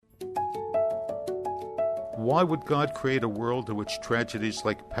Why would God create a world in which tragedies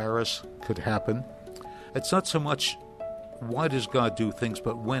like Paris could happen? It's not so much why does God do things,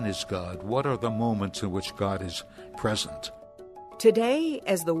 but when is God? What are the moments in which God is present? Today,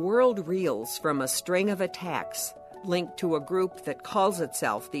 as the world reels from a string of attacks linked to a group that calls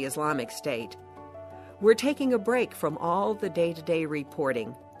itself the Islamic State, we're taking a break from all the day-to-day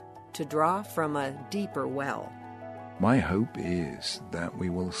reporting to draw from a deeper well. My hope is that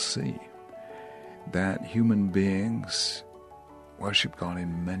we will see that human beings worship God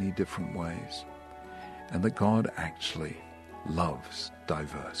in many different ways, and that God actually loves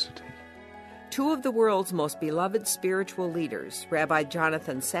diversity. Two of the world's most beloved spiritual leaders, Rabbi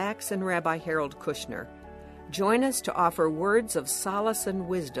Jonathan Sacks and Rabbi Harold Kushner, join us to offer words of solace and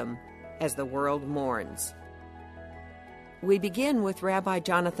wisdom as the world mourns. We begin with Rabbi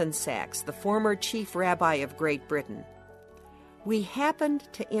Jonathan Sacks, the former chief rabbi of Great Britain. We happened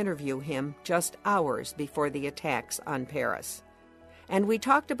to interview him just hours before the attacks on Paris, and we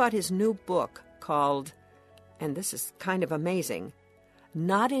talked about his new book called, and this is kind of amazing,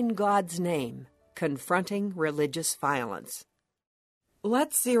 Not in God's Name, Confronting Religious Violence.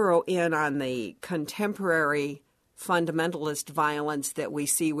 Let's zero in on the contemporary fundamentalist violence that we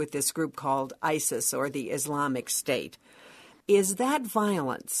see with this group called ISIS or the Islamic State. Is that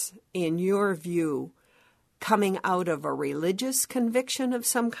violence, in your view, coming out of a religious conviction of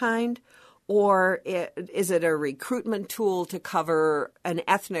some kind, or is it a recruitment tool to cover an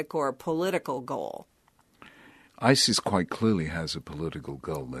ethnic or political goal? ISIS quite clearly has a political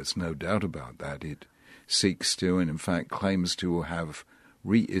goal. There's no doubt about that. It seeks to, and in fact claims to have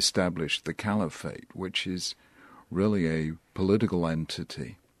re-established the caliphate, which is really a political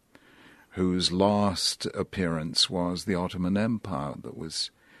entity whose last appearance was the Ottoman Empire that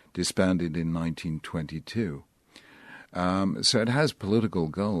was disbanded in 1922. So it has political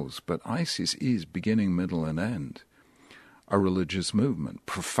goals, but ISIS is beginning, middle, and end a religious movement,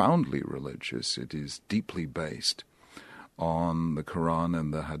 profoundly religious. It is deeply based on the Quran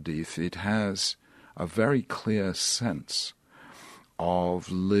and the Hadith. It has a very clear sense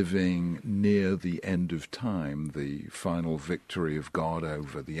of living near the end of time, the final victory of God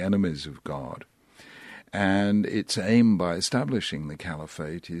over the enemies of God. And its aim by establishing the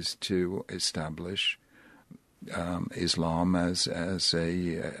caliphate is to establish Islam as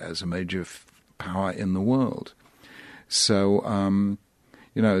a major power in the world. So,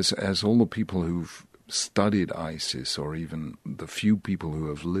 as all the people who've studied ISIS, or even the few people who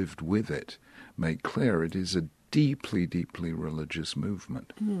have lived with it, make clear, it is a deeply, deeply religious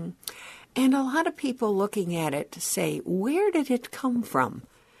movement. Mm. And a lot of people looking at it say, where did it come from?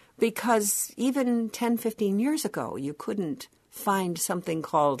 Because even 10, 15 years ago, you couldn't find something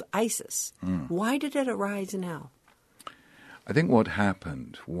called ISIS. Mm. Why did it arise now? I think what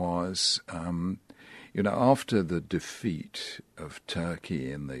happened was, after the defeat of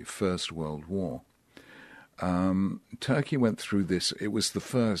Turkey in the First World War, Turkey went through this. It was the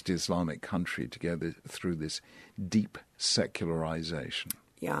first Islamic country to go through this deep secularization.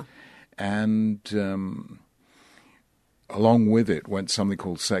 Yeah. And along with it went something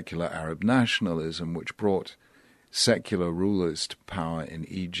called secular Arab nationalism, which brought secular rulers to power in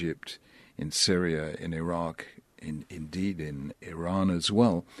Egypt, in Syria, in Iraq, indeed in Iran as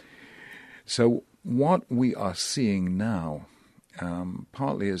well. So what we are seeing now,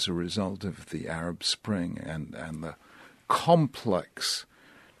 partly as a result of the Arab Spring and the complex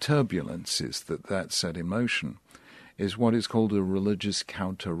turbulences that set in motion, is what is called a religious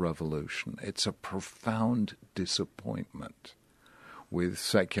counter-revolution. It's a profound disappointment with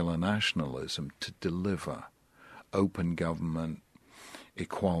secular nationalism to deliver open government,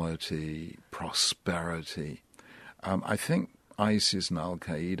 equality, prosperity. I think ISIS and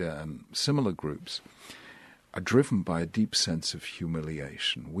Al-Qaeda and similar groups are driven by a deep sense of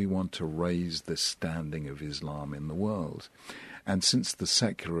humiliation. We want to raise the standing of Islam in the world. And since the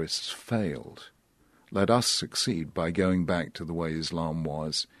secularists failed, let us succeed by going back to the way Islam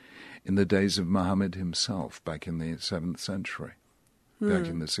was in the days of Muhammad himself, back in the 7th century, back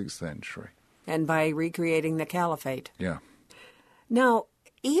in the 6th century. And by recreating the caliphate. Yeah. Now,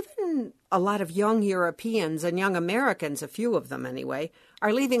 even a lot of young Europeans and young Americans, a few of them anyway,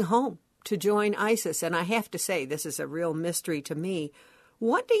 are leaving home to join ISIS. And I have to say, this is a real mystery to me.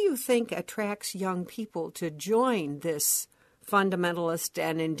 What do you think attracts young people to join this fundamentalist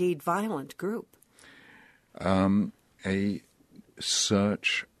and indeed violent group? A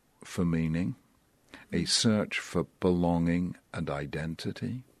search for meaning, a search for belonging and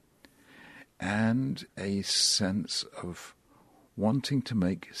identity, and a sense of wanting to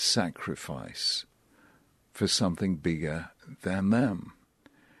make sacrifice for something bigger than them.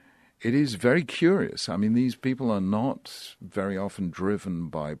 It is very curious. I mean, these people are not very often driven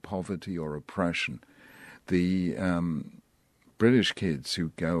by poverty or oppression. The British kids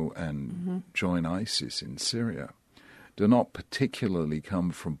who go and join ISIS in Syria do not particularly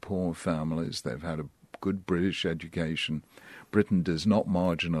come from poor families. They've had a good British education. Britain does not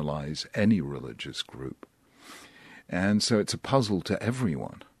marginalize any religious group. And so it's a puzzle to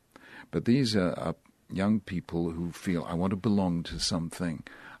everyone. But these are young people who feel, I want to belong to something.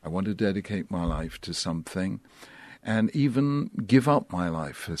 I want to dedicate my life to something and even give up my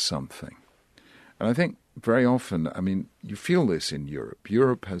life for something. And I think very often, I mean, you feel this in Europe.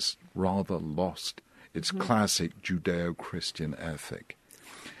 Europe has rather lost its classic Judeo-Christian ethic.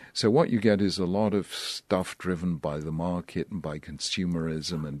 So what you get is a lot of stuff driven by the market and by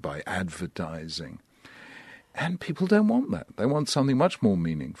consumerism and by advertising. And people don't want that. They want something much more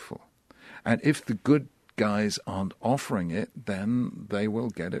meaningful. And if the good guys aren't offering it, then they will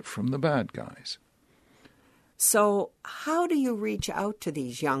get it from the bad guys. So how do you reach out to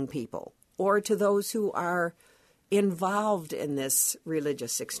these young people or to those who are involved in this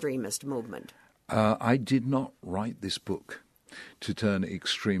religious extremist movement? I did not write this book to turn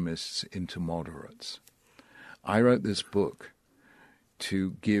extremists into moderates. I wrote this book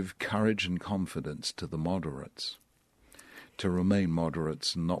to give courage and confidence to the moderates, to remain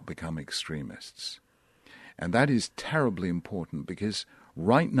moderates and not become extremists. And that is terribly important because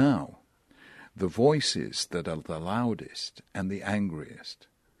right now, the voices that are the loudest and the angriest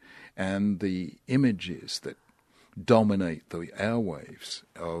and the images that dominate the airwaves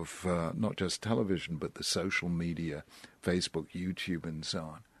of not just television but the social media, Facebook, YouTube and so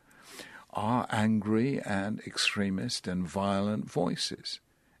on, are angry and extremist and violent voices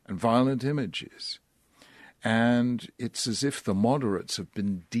and violent images. And it's as if the moderates have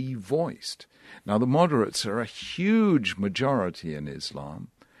been devoiced. Now, the moderates are a huge majority in Islam,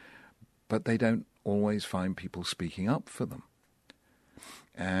 but they don't always find people speaking up for them.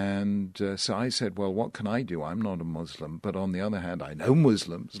 And so I said, well, what can I do? I'm not a Muslim. But on the other hand, I know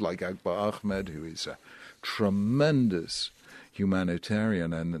Muslims like Akbar Ahmed, who is a tremendous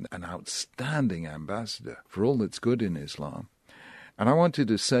humanitarian and an outstanding ambassador for all that's good in Islam. And I wanted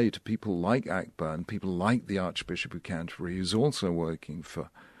to say to people like Akbar and people like the Archbishop of Canterbury, who's also working for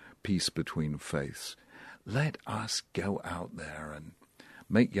peace between faiths, let us go out there and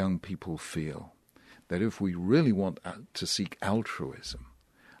make young people feel that if we really want to seek altruism,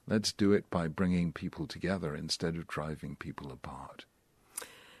 let's do it by bringing people together instead of driving people apart.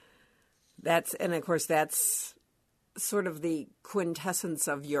 That's sort of the quintessence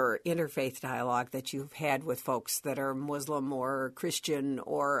of your interfaith dialogue that you've had with folks that are Muslim or Christian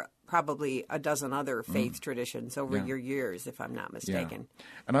or probably a dozen other faith traditions over your years, if I'm not mistaken. Yeah.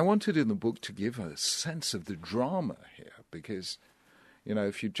 And I wanted in the book to give a sense of the drama here because, you know,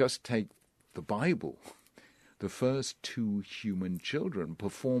 if you just take the Bible, the first two human children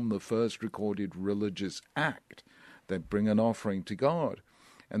perform the first recorded religious act. They bring an offering to God.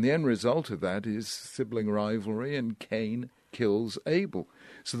 And the end result of that is sibling rivalry, and Cain kills Abel.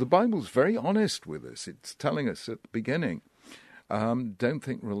 So the Bible's very honest with us. It's telling us at the beginning, don't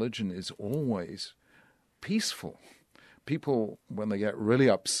think religion is always peaceful. People, when they get really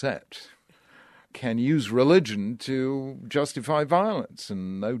upset, can use religion to justify violence.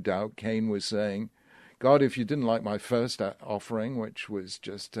 And no doubt Cain was saying, God, if you didn't like my first offering, which was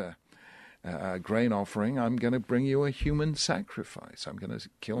just a grain offering, I'm going to bring you a human sacrifice. I'm going to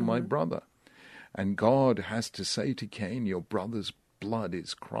kill my brother. And God has to say to Cain, your brother's blood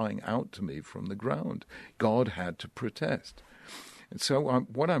is crying out to me from the ground. God had to protest. And so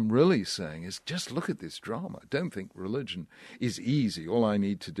what I'm really saying is just look at this drama. Don't think religion is easy. All I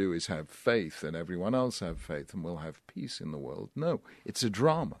need to do is have faith and everyone else have faith and we'll have peace in the world. No, it's a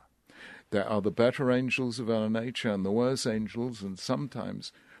drama. There are the better angels of our nature and the worse angels, and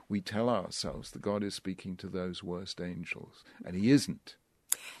sometimes we tell ourselves that God is speaking to those worst angels, and he isn't.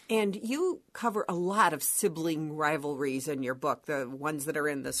 And you cover a lot of sibling rivalries in your book, the ones that are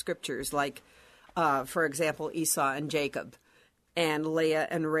in the scriptures, like, for example, Esau and Jacob, and Leah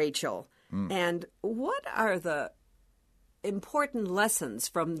and Rachel. And what are the important lessons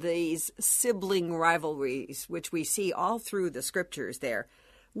from these sibling rivalries, which we see all through the scriptures there?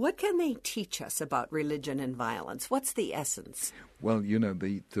 What can they teach us about religion and violence? What's the essence? Well, you know,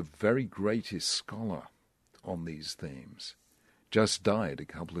 the very greatest scholar on these themes just died a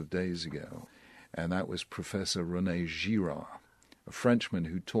couple of days ago, and that was Professor René Girard, a Frenchman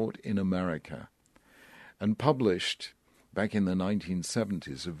who taught in America and published back in the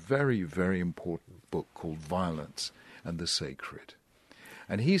 1970s a very, very important book called Violence and the Sacred.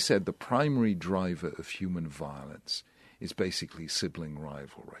 And he said the primary driver of human violence is basically sibling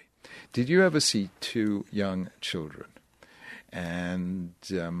rivalry. Did you ever see two young children and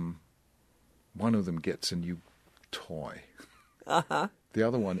one of them gets a new toy? Uh-huh. The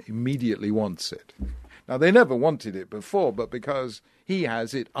other one immediately wants it. Now, they never wanted it before, but because he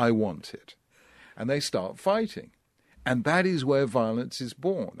has it, I want it. And they start fighting. And that is where violence is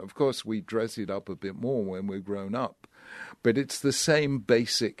born. Of course, we dress it up a bit more when we're grown up. But it's the same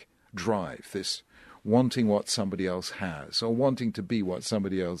basic drive, this wanting what somebody else has or wanting to be what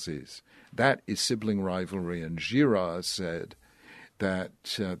somebody else is. That is sibling rivalry. And Girard said that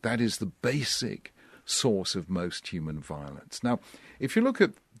that is the basic source of most human violence. Now, if you look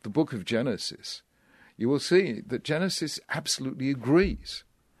at the book of Genesis, you will see that Genesis absolutely agrees.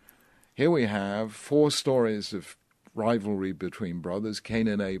 Here we have 4 stories of rivalry between brothers: Cain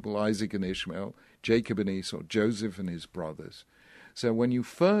and Abel, Isaac and Ishmael, Jacob and Esau, Joseph and his brothers. So when you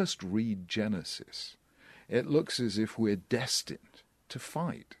first read Genesis, it looks as if we're destined to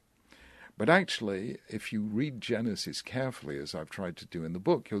fight. But actually, if you read Genesis carefully, as I've tried to do in the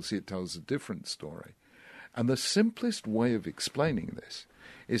book, you'll see it tells a different story. And the simplest way of explaining this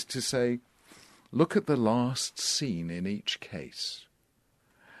is to say, look at the last scene in each case.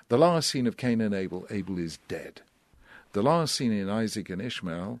 The last scene of Cain and Abel, Abel is dead. The last scene in Isaac and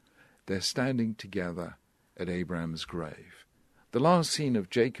Ishmael, they're standing together at Abraham's grave. The last scene of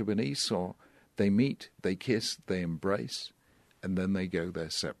Jacob and Esau, they meet, they kiss, they embrace, and then they go their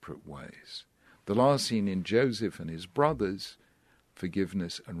separate ways. The last scene in Joseph and his brothers,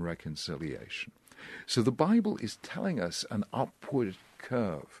 forgiveness and reconciliation. So the Bible is telling us an upward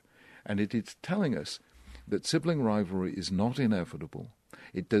curve, and it is telling us that sibling rivalry is not inevitable.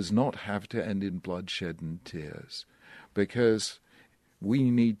 It does not have to end in bloodshed and tears, because we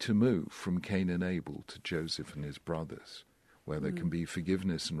need to move from Cain and Abel to Joseph and his brothers, where there can be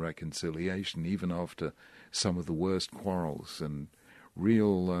forgiveness and reconciliation, even after some of the worst quarrels and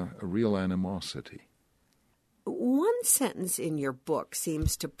real animosity. One sentence in your book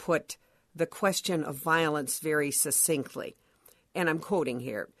seems to put the question of violence very succinctly, and I'm quoting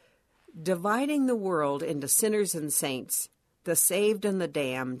here: dividing the world into sinners and saints, the saved and the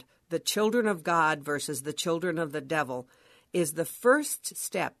damned, the children of God versus the children of the devil, is the first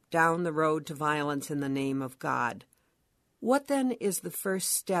step down the road to violence in the name of God. What then is the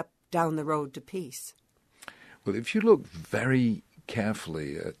first step down the road to peace? Well, if you look very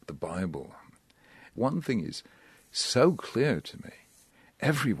carefully at the Bible, one thing is so clear to me.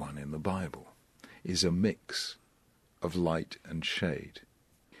 Everyone in the Bible is a mix of light and shade.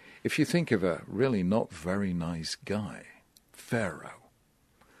 If you think of a really not very nice guy, Pharaoh,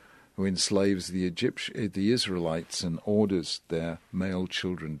 who enslaves the Israelites and orders their male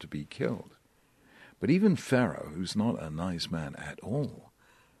children to be killed. But even Pharaoh, who's not a nice man at all,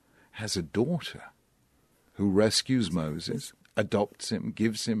 has a daughter who rescues Moses, adopts him,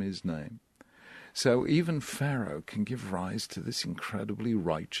 gives him his name. So even Pharaoh can give rise to this incredibly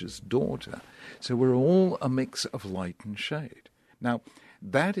righteous daughter. So we're all a mix of light and shade. Now,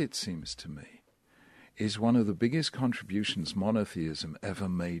 that, it seems to me, is one of the biggest contributions monotheism ever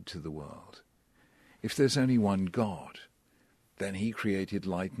made to the world. If there's only one God, then he created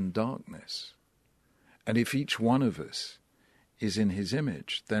light and darkness. And if each one of us is in his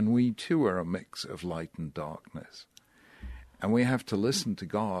image, then we too are a mix of light and darkness. And we have to listen to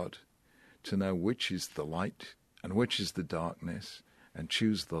God to know which is the light and which is the darkness, and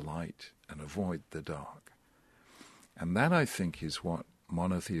choose the light and avoid the dark. And that, I think, is what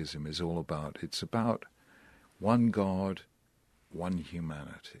monotheism is all about. It's about one God, one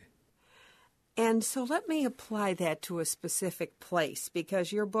humanity. And so let me apply that to a specific place,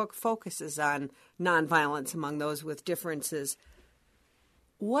 because your book focuses on nonviolence among those with differences.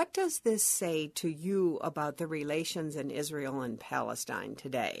 What does this say to you about the relations in Israel and Palestine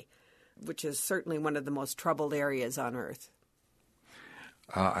today, which is certainly one of the most troubled areas on earth?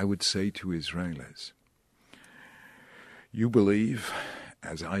 I would say to Israelis, you believe,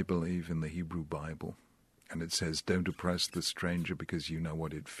 as I believe, in the Hebrew Bible, and it says, don't oppress the stranger because you know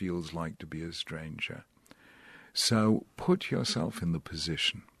what it feels like to be a stranger. So put yourself in the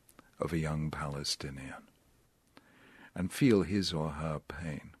position of a young Palestinian and feel his or her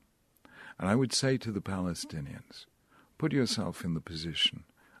pain. And I would say to the Palestinians, put yourself in the position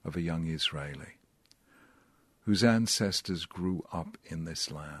of a young Israeli whose ancestors grew up in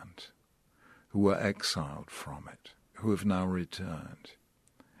this land, who were exiled from it, who have now returned,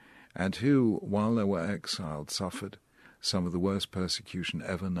 and who, while they were exiled, suffered some of the worst persecution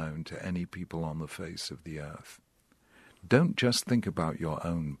ever known to any people on the face of the earth. Don't just think about your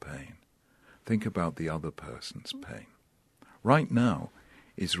own pain. Think about the other person's pain. Right now,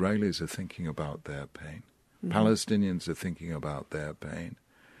 Israelis are thinking about their pain. Palestinians are thinking about their pain,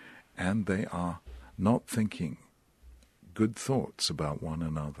 and they are not thinking good thoughts about one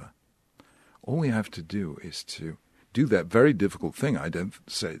another. All we have to do is to do that very difficult thing, I don't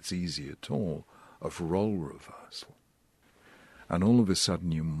say it's easy at all, of role reversal. And all of a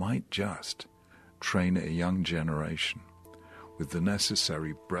sudden you might just train a young generation with the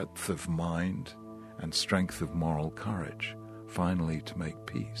necessary breadth of mind and strength of moral courage, finally to make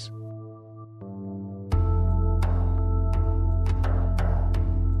peace.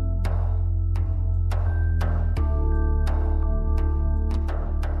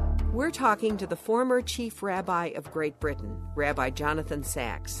 We're talking to the former Chief Rabbi of Great Britain, Rabbi Jonathan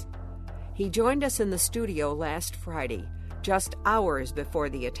Sacks. He joined us in the studio last Friday, just hours before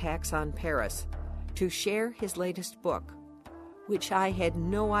the attacks on Paris, to share his latest book, which I had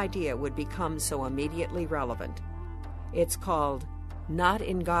no idea would become so immediately relevant. It's called Not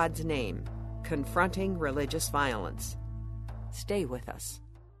in God's Name, Confronting Religious Violence. Stay with us.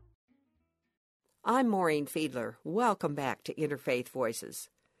 I'm Maureen Fiedler. Welcome back to Interfaith Voices.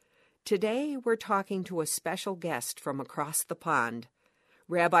 Today, we're talking to a special guest from across the pond,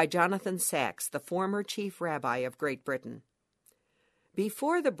 Rabbi Jonathan Sacks, the former Chief Rabbi of Great Britain.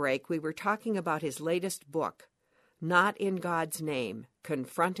 Before the break, we were talking about his latest book, Not in God's Name,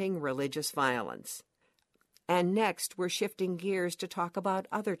 Confronting Religious Violence. And next, we're shifting gears to talk about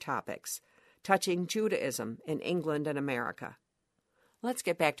other topics, touching Judaism in England and America. Let's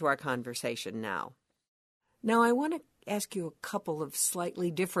get back to our conversation now. Now, I want to ask you a couple of slightly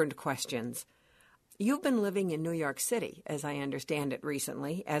different questions. You've been living in New York City, as I understand it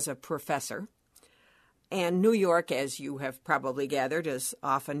recently, as a professor. And New York, as you have probably gathered, is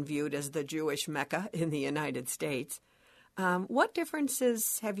often viewed as the Jewish Mecca in the United States. What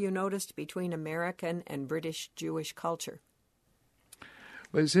differences have you noticed between American and British Jewish culture?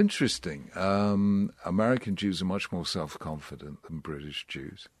 Well, it's interesting. American Jews are much more self-confident than British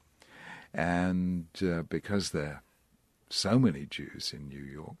Jews. And because there are so many Jews in New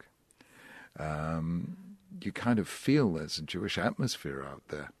York, you kind of feel there's a Jewish atmosphere out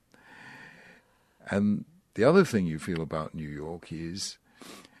there. And the other thing you feel about New York is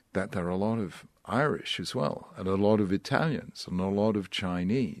that there are a lot of Irish as well, and a lot of Italians, and a lot of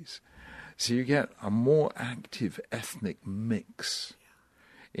Chinese. So you get a more active ethnic mix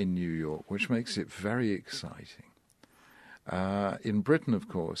in New York, which makes it very exciting. In Britain, of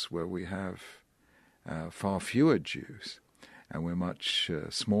course, where we have far fewer Jews, and we're much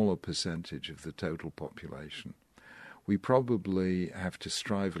smaller percentage of the total population, we probably have to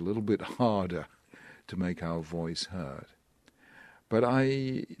strive a little bit harder to make our voice heard. But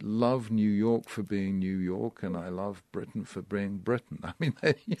I love New York for being New York, and I love Britain for being Britain. I mean,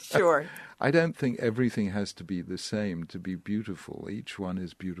 Sure. I don't think everything has to be the same to be beautiful. Each one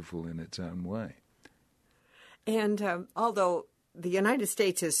is beautiful in its own way. And although the United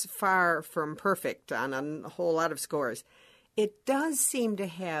States is far from perfect on a whole lot of scores, it does seem to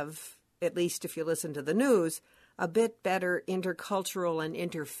have, at least if you listen to the news, a bit better intercultural and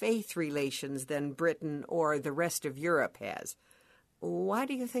interfaith relations than Britain or the rest of Europe has. Why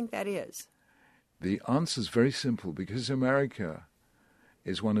do you think that is? The answer is very simple, because America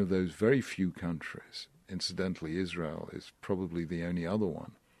is one of those very few countries, incidentally Israel is probably the only other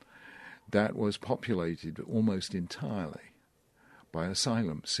one, that was populated almost entirely by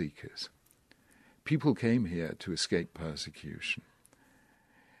asylum seekers. People came here to escape persecution.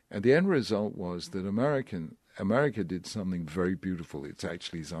 And the end result was that America did something very beautiful. It's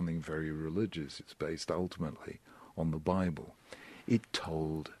actually something very religious. It's based ultimately on the Bible. It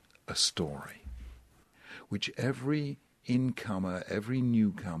told a story, which every incomer, every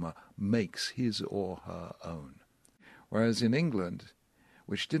newcomer makes his or her own. Whereas in England,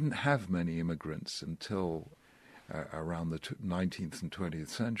 which didn't have many immigrants until around the 19th and 20th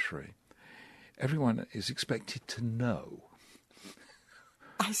century, everyone is expected to know.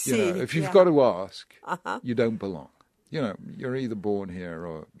 I see. If you've got to ask, you don't belong. You're either born here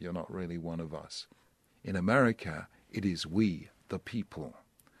or you're not really one of us. In America, it is we, the people,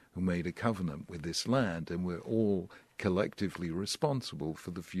 who made a covenant with this land, and we're all collectively responsible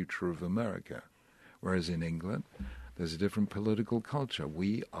for the future of America. Whereas in England, there's a different political culture.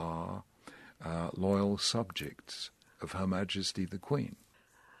 We are loyal subjects of Her Majesty the Queen.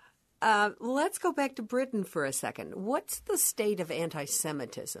 Let's go back to Britain for a second. What's the state of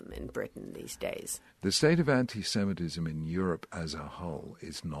anti-Semitism in Britain these days? The state of anti-Semitism in Europe as a whole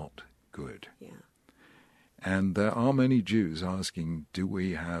is not good. Yeah. And there are many Jews asking, do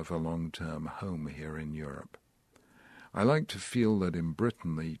we have a long-term home here in Europe? I like to feel that in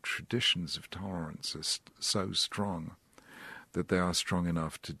Britain the traditions of tolerance are so strong that they are strong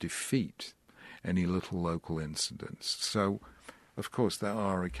enough to defeat any little local incidents. So, of course, there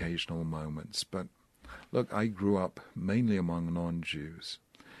are occasional moments. But, look, I grew up mainly among non-Jews,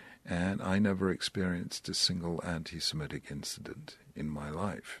 and I never experienced a single anti-Semitic incident in my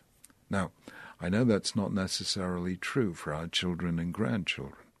life. Now, I know that's not necessarily true for our children and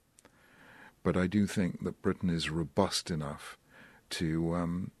grandchildren, but I do think that Britain is robust enough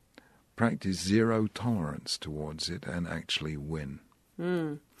to practice zero tolerance towards it and actually win.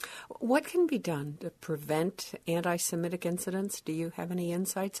 What can be done to prevent anti-Semitic incidents? Do you have any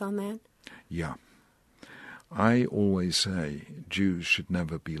insights on that? Yeah. I always say Jews should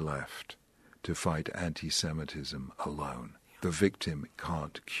never be left to fight anti-Semitism alone. The victim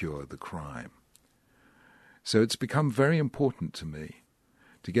can't cure the crime. So it's become very important to me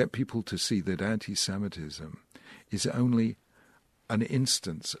to get people to see that anti-Semitism is only an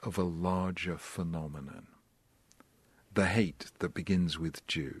instance of a larger phenomenon. The hate that begins with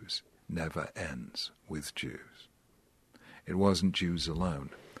Jews never ends with Jews. It wasn't Jews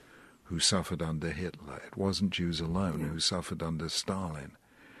alone who suffered under Hitler. It wasn't Jews alone who suffered under Stalin.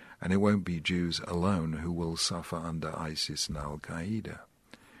 And it won't be Jews alone who will suffer under ISIS and Al-Qaeda.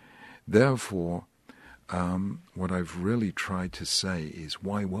 Therefore, what I've really tried to say is,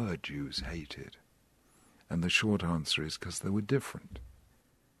 why were Jews hated? And the short answer is because they were different.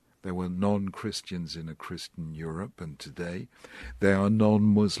 There were non-Christians in a Christian Europe, and today there are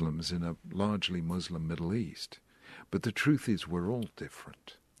non-Muslims in a largely Muslim Middle East. But the truth is we're all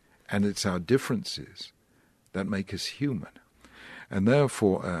different. And it's our differences that make us human. And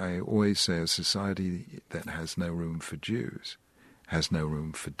therefore, I always say a society that has no room for Jews has no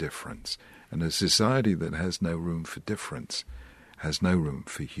room for difference. And a society that has no room for difference has no room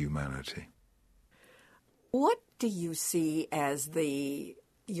for humanity. What do you see as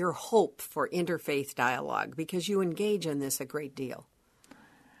your hope for interfaith dialogue? Because you engage in this a great deal.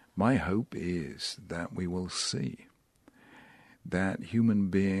 My hope is that we will see that human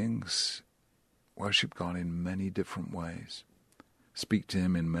beings worship God in many different ways, speak to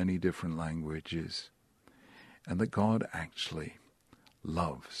Him in many different languages, and that God actually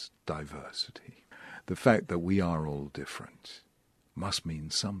loves diversity. The fact that we are all different must mean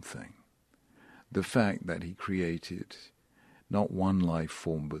something. The fact that He created not one life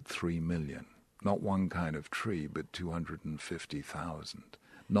form but 3 million, not one kind of tree but 250,000,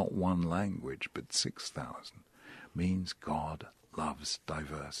 not one language but 6,000, means God loves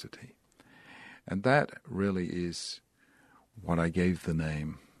diversity. And that really is what I gave the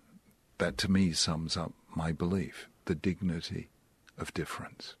name that to me sums up my belief, the dignity of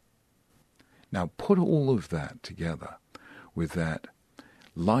difference. Now put all of that together with that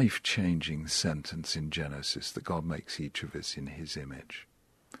life-changing sentence in Genesis that God makes each of us in His image.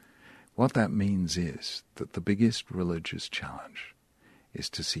 What that means is that the biggest religious challenge is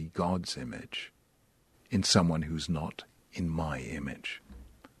to see God's image in someone who's not in my image,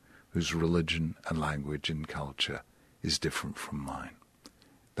 whose religion and language and culture is different from mine.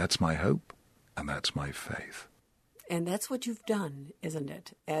 That's my hope, and that's my faith. And that's what you've done, isn't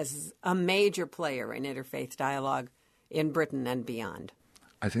it, as a major player in interfaith dialogue in Britain and beyond?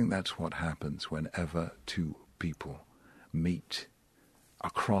 I think that's what happens whenever two people meet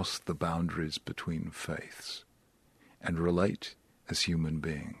across the boundaries between faiths and relate as human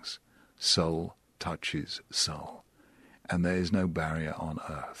beings. Soul touches soul, and there is no barrier on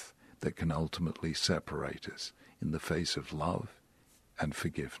earth that can ultimately separate us in the face of love and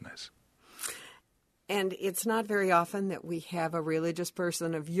forgiveness. And it's not very often that we have a religious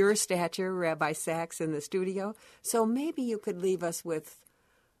person of your stature, Rabbi Sacks, in the studio, so maybe you could leave us with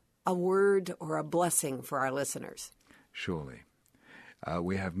a word or a blessing for our listeners. Surely.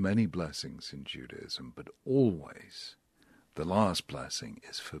 We have many blessings in Judaism, but always the last blessing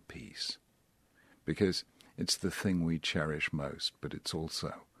is for peace, because it's the thing we cherish most, but it's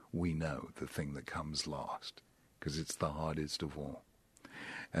also, we know, the thing that comes last, because it's the hardest of all.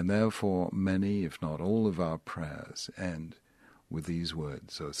 And therefore, many, if not all, of our prayers end with these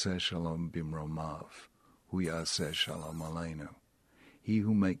words, Oseh Shalom Bimromav, Hu Yaseh Shalom Aleinu. He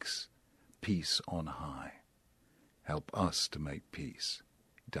who makes peace on high, help us to make peace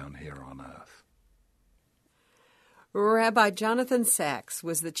down here on earth. Rabbi Jonathan Sacks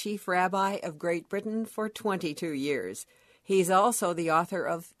was the chief rabbi of Great Britain for 22 years. He's also the author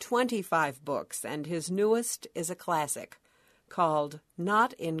of 25 books, and his newest is a classic called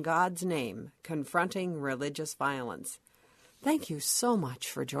Not in God's Name, Confronting Religious Violence. Thank you so much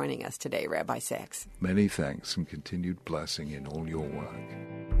for joining us today, Rabbi Sacks. Many thanks and continued blessing in all your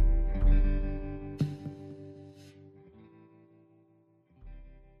work.